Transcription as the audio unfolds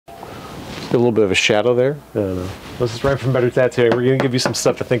A little bit of a shadow there. I don't know. This is Rian from Better Tattooing. We're going to give you some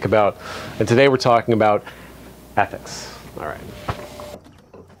stuff to think about. And today we're talking about ethics. All right.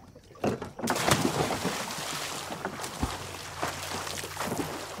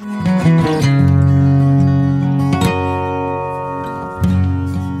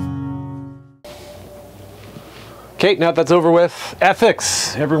 Okay, now that that's over with,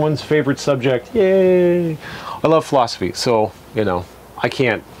 ethics, everyone's favorite subject. Yay! I love philosophy, so, you know,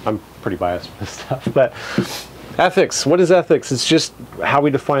 I'm pretty biased with this stuff, but ethics, what is ethics? It's just how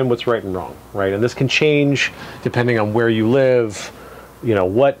we define what's right and wrong, right? And this can change depending on where you live, you know,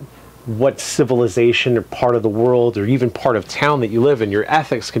 what civilization or part of the world or even part of town that you live in. Your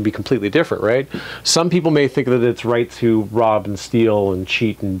ethics can be completely different, right? Some people may think that it's right to rob and steal and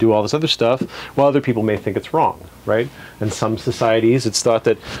cheat and do all this other stuff, while other people may think it's wrong, right? In some societies, it's thought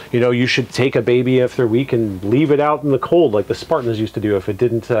that, you know, you should take a baby if they're weak and leave it out in the cold like the Spartans used to do if it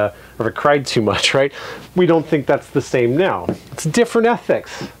didn't, or if it cried too much, right? We don't think that's the same now. It's different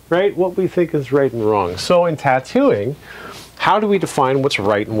ethics, right? What we think is right and wrong. So in tattooing, how do we define what's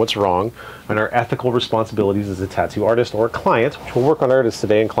right and what's wrong and our ethical responsibilities as a tattoo artist or a client, which we'll work on artists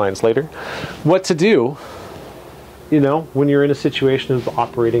today and clients later, what to do, you know, when you're in a situation of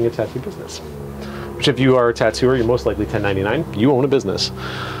operating a tattoo business. Which if you are a tattooer, you're most likely 1099, you own a business.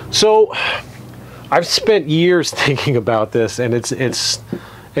 So I've spent years thinking about this, and it's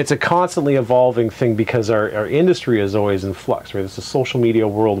a constantly evolving thing because our industry is always in flux, right? It's a social media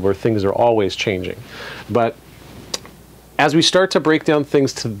world where things are always changing. But as we start to break down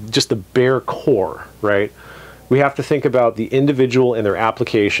things to just the bare core, right, we have to think about the individual and their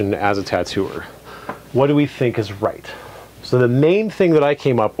application as a tattooer. What do we think is right? So the main thing that I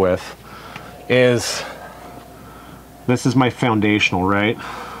came up with is, this is my foundational, right?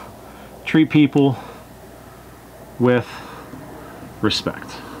 Treat people with respect.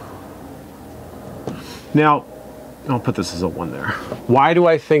 Now, I'll put this as a 1 there. Why do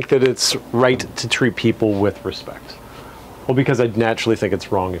I think that it's right to treat people with respect? Well, because I naturally think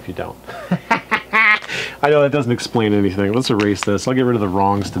it's wrong if you don't. I know that doesn't explain anything. Let's erase this. I'll get rid of the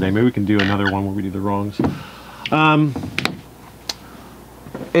wrongs today. Maybe we can do another one where we do the wrongs.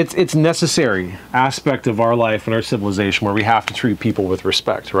 It's necessary aspect of our life and our civilization where we have to treat people with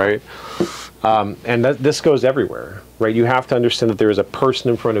respect, right? And this goes everywhere, right? You have to understand that there is a person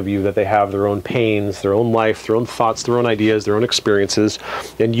in front of you, that they have their own pains, their own life, their own thoughts, their own ideas, their own experiences,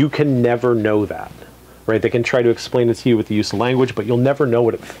 and you can never know that. Right? They can try to explain it to you with the use of language, but you'll never know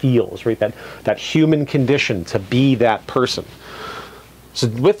what it feels, right? That human condition to be that person. So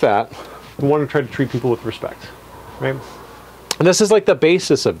with that, we want to try to treat people with respect, right? And this is like the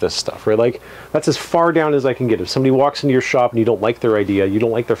basis of this stuff, right? Like, that's as far down as I can get. If somebody walks into your shop and you don't like their idea, you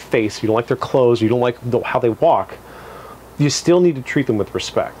don't like their face, you don't like their clothes, you don't like how they walk, you still need to treat them with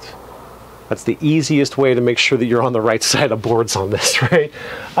respect. That's the easiest way to make sure that you're on the right side of boards on this, right?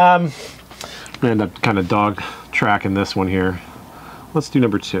 I end up kind of dog tracking this one here. Let's do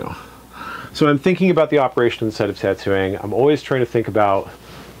number 2. So I'm thinking about the operation inside of tattooing. I'm always trying to think about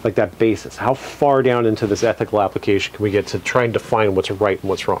like that basis. How far down into this ethical application can we get to try and define what's right and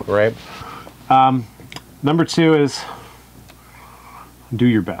what's wrong, right? Number 2 is do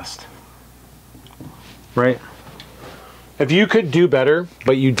your best, right? If you could do better,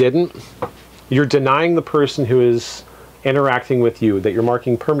 but you didn't, you're denying the person who is interacting with you, that you're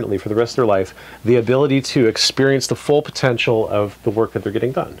marking permanently for the rest of their life, the ability to experience the full potential of the work that they're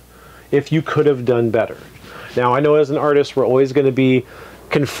getting done. If you could have done better. Now, I know as an artist, we're always going to be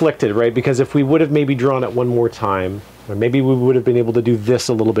conflicted, right? Because if we would have maybe drawn it one more time, or maybe we would have been able to do this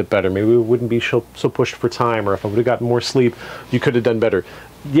a little bit better, maybe we wouldn't be so pushed for time, or if I would have gotten more sleep, you could have done better.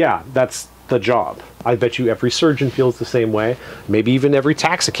 Yeah, that's the job. I bet you every surgeon feels the same way, maybe even every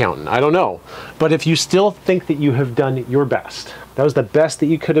tax accountant, I don't know. But if you still think that you have done your best, that was the best that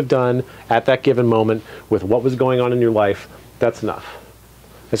you could have done at that given moment with what was going on in your life, that's enough.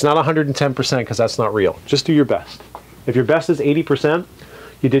 It's not 110% because that's not real. Just do your best. If your best is 80%,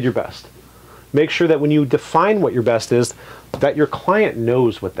 you did your best. Make sure that when you define what your best is, that your client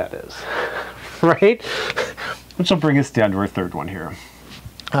knows what that is, right? Which will bring us down to our 3rd one here.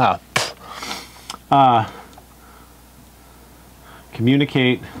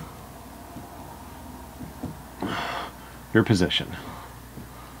 Communicate your position.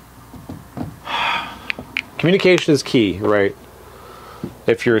 Communication is key, right?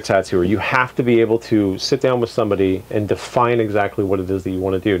 If you're a tattooer, you have to be able to sit down with somebody and define exactly what it is that you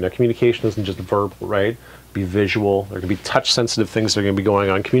want to do. Now, communication isn't just verbal, right? Be visual. There can be touch-sensitive things that are going to be going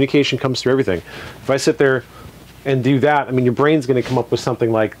on. Communication comes through everything. If I sit there and do that, I mean, your brain's going to come up with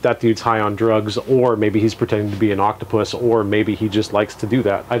something like, that dude's high on drugs, or maybe he's pretending to be an octopus, or maybe he just likes to do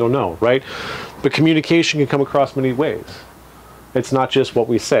that. I don't know, right? But communication can come across many ways. It's not just what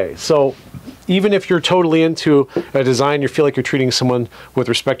we say. So even if you're totally into a design, you feel like you're treating someone with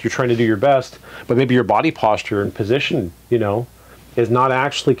respect, you're trying to do your best, but maybe your body posture and position, you know, is not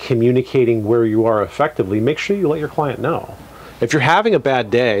actually communicating where you are effectively, make sure you let your client know. If you're having a bad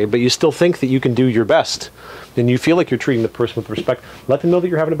day, but you still think that you can do your best, and you feel like you're treating the person with respect, let them know that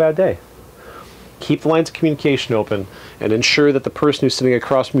you're having a bad day. Keep the lines of communication open and ensure that the person who's sitting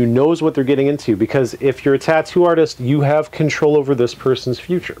across from you knows what they're getting into, because if you're a tattoo artist, you have control over this person's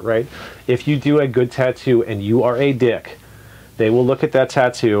future, right? If you do a good tattoo and you are a dick, they will look at that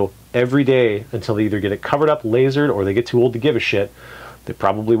tattoo every day until they either get it covered up, lasered, or they get too old to give a shit. They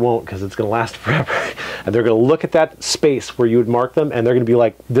probably won't, because it's going to last forever. And they're going to look at that space where you would mark them, and they're going to be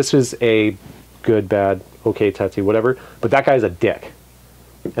like, this is a good, bad, okay tattoo, whatever, but that guy's a dick.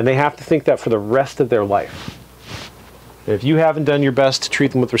 And they have to think that for the rest of their life. If you haven't done your best to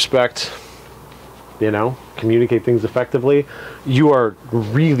treat them with respect, you know, communicate things effectively, you are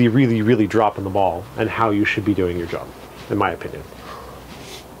really, really, really dropping the ball on how you should be doing your job, in my opinion.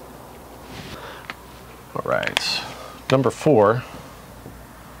 All right, number 4.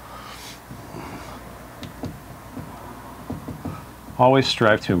 Always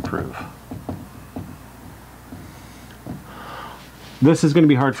strive to improve. This is going to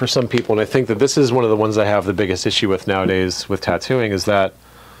be hard for some people, and I think that this is one of the ones I have the biggest issue with nowadays with tattooing, is that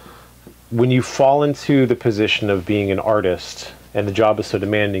when you fall into the position of being an artist and the job is so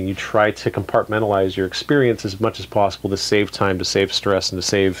demanding, you try to compartmentalize your experience as much as possible to save time, to save stress, and to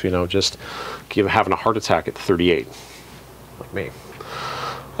save, you know, just having a heart attack at 38, like me.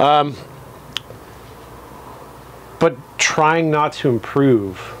 But trying not to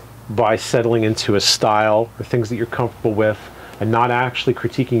improve by settling into a style or things that you're comfortable with and not actually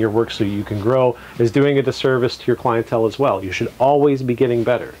critiquing your work so you can grow is doing a disservice to your clientele as well. You should always be getting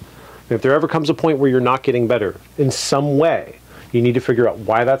better. And if there ever comes a point where you're not getting better in some way, you need to figure out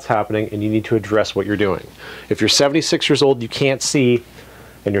why that's happening, and you need to address what you're doing. If you're 76 years old, you can't see,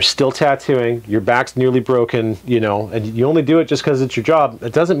 and you're still tattooing, your back's nearly broken, you know, and you only do it just because it's your job,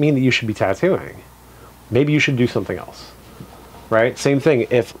 it doesn't mean that you should be tattooing. Maybe you should do something else, right? Same thing,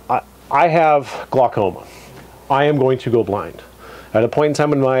 if I have glaucoma, I am going to go blind. At a point in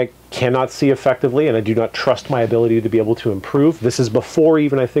time when I cannot see effectively and I do not trust my ability to be able to improve, this is before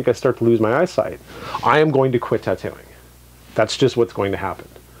even I think I start to lose my eyesight, I am going to quit tattooing. That's just what's going to happen.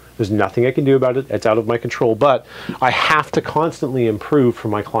 There's nothing I can do about it, it's out of my control, but I have to constantly improve for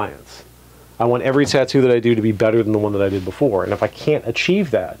my clients. I want every tattoo that I do to be better than the one that I did before, and if I can't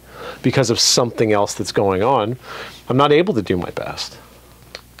achieve that because of something else that's going on, I'm not able to do my best,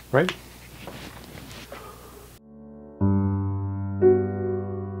 right?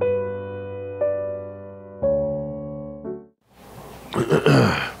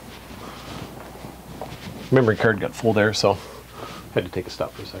 Memory card got full there, so I had to take a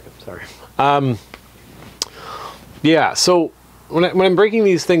stop for a second. Sorry. Yeah, so when I'm breaking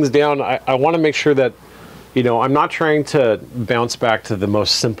these things down, I want to make sure that, you know, I'm not trying to bounce back to the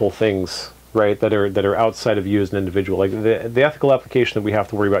most simple things, right, that are outside of you as an individual. Like the ethical application that we have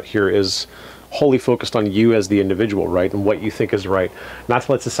to worry about here is wholly focused on you as the individual, right, and what you think is right, not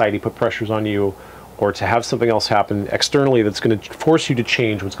to let society put pressures on you or to have something else happen externally that's going to force you to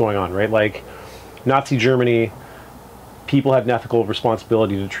change what's going on, right? Like Nazi Germany, people had an ethical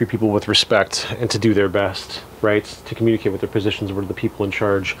responsibility to treat people with respect and to do their best, right? To communicate with their positions with the people in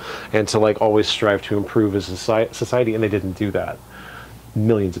charge and to like always strive to improve as a society, and they didn't do that.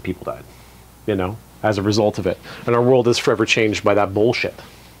 Millions of people died, you know, as a result of it. And our world is forever changed by that bullshit.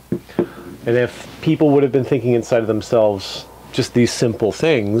 And if people would have been thinking inside of themselves just these simple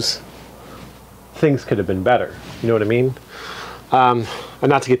things, things could have been better. You know what I mean? And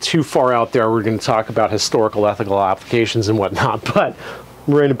not to get too far out there, we're going to talk about historical ethical applications and whatnot, but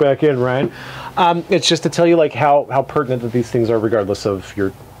rein it back in, right? It's just to tell you like how pertinent that these things are regardless of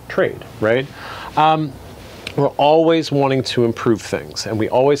your trade, right? We're always wanting to improve things, and we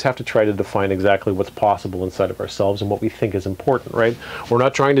always have to try to define exactly what's possible inside of ourselves and what we think is important, right? We're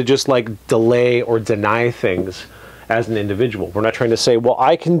not trying to just like delay or deny things as an individual. We're not trying to say, well,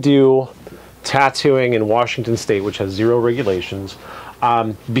 I can do tattooing in Washington State, which has 0 regulations,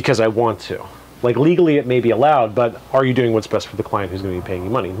 because I want to. Like legally it may be allowed, but are you doing what's best for the client who's going to be paying you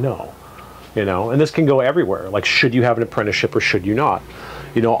money? No. You know, and this can go everywhere. Like, should you have an apprenticeship or should you not?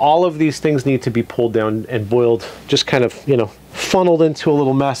 You know, all of these things need to be pulled down and boiled, just kind of, you know, funneled into a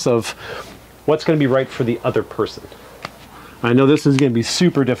little mess of what's going to be right for the other person. I know this is going to be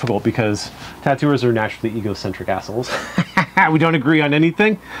super difficult because tattooers are naturally egocentric assholes. We don't agree on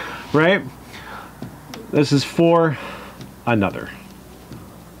anything, right? This is for another.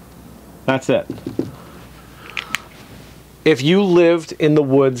 That's it. If you lived in the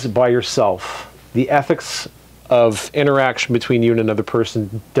woods by yourself, the ethics of interaction between you and another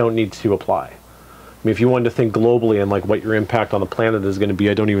person don't need to apply. I mean, if you wanted to think globally and like what your impact on the planet is going to be,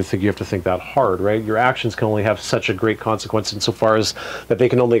 I don't even think you have to think that hard, right? Your actions can only have such a great consequence insofar as that they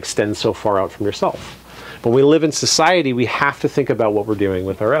can only extend so far out from yourself. But when we live in society, we have to think about what we're doing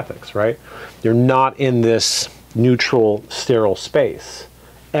with our ethics, right? You're not in this neutral, sterile space.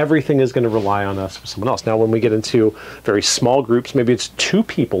 Everything is going to rely on us or someone else. Now, when we get into very small groups, maybe it's 2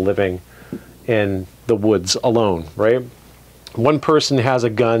 people living in the woods alone, right? One person has a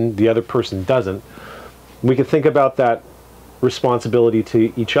gun, the other person doesn't. We can think about that responsibility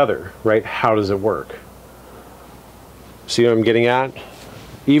to each other, right? How does it work? See what I'm getting at?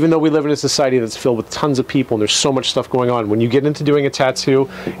 Even though we live in a society that's filled with tons of people and there's so much stuff going on, when you get into doing a tattoo,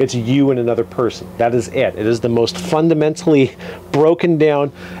 it's you and another person. That is it. It is the most fundamentally broken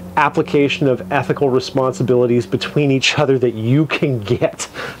down application of ethical responsibilities between each other that you can get,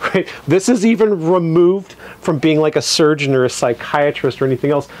 right? This is even removed from being like a surgeon or a psychiatrist or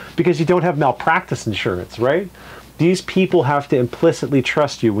anything else because you don't have malpractice insurance, right? These people have to implicitly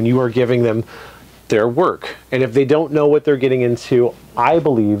trust you when you are giving them their work. And if they don't know what they're getting into, I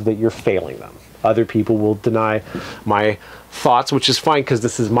believe that you're failing them. Other people will deny my thoughts, which is fine because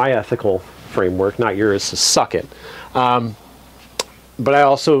this is my ethical framework, not yours, so suck it. But I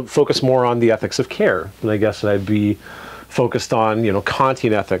also focus more on the ethics of care. And I guess that I'd be focused on, you know,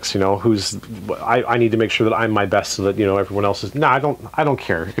 Kantian ethics, you know, I need to make sure that I'm my best so that, you know, everyone else is, no, I don't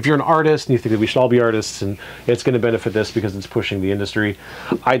care. If you're an artist and you think that we should all be artists and it's going to benefit this because it's pushing the industry,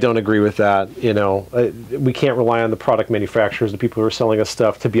 I don't agree with that. You know, we can't rely on the product manufacturers, the people who are selling us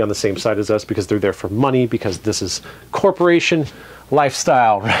stuff, to be on the same side as us because they're there for money, because this is corporation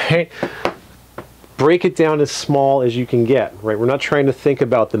lifestyle, right? Break it down as small as you can get, right? We're not trying to think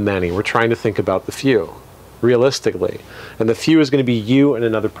about the many. We're trying to think about the few, realistically. And the few is going to be you and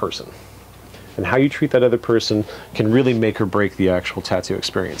another person. And how you treat that other person can really make or break the actual tattoo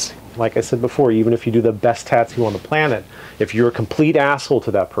experience. Like I said before, even if you do the best tattoo on the planet, if you're a complete asshole to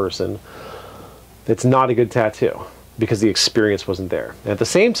that person, it's not a good tattoo because the experience wasn't there. And at the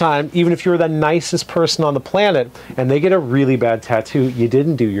same time, even if you're the nicest person on the planet and they get a really bad tattoo, you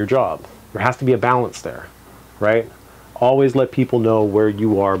didn't do your job. There has to be a balance there, right? Always let people know where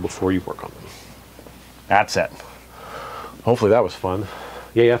you are before you work on them. That's it. Hopefully that was fun.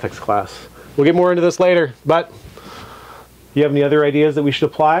 Yay, ethics class. We'll get more into this later, but you have any other ideas that we should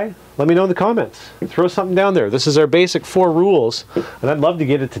apply? Let me know in the comments. Throw something down there. This is our basic 4 rules, and I'd love to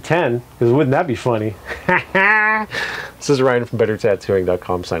get it to 10, because wouldn't that be funny? This is Ryan from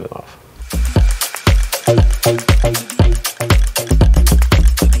bettertattooing.com signing off.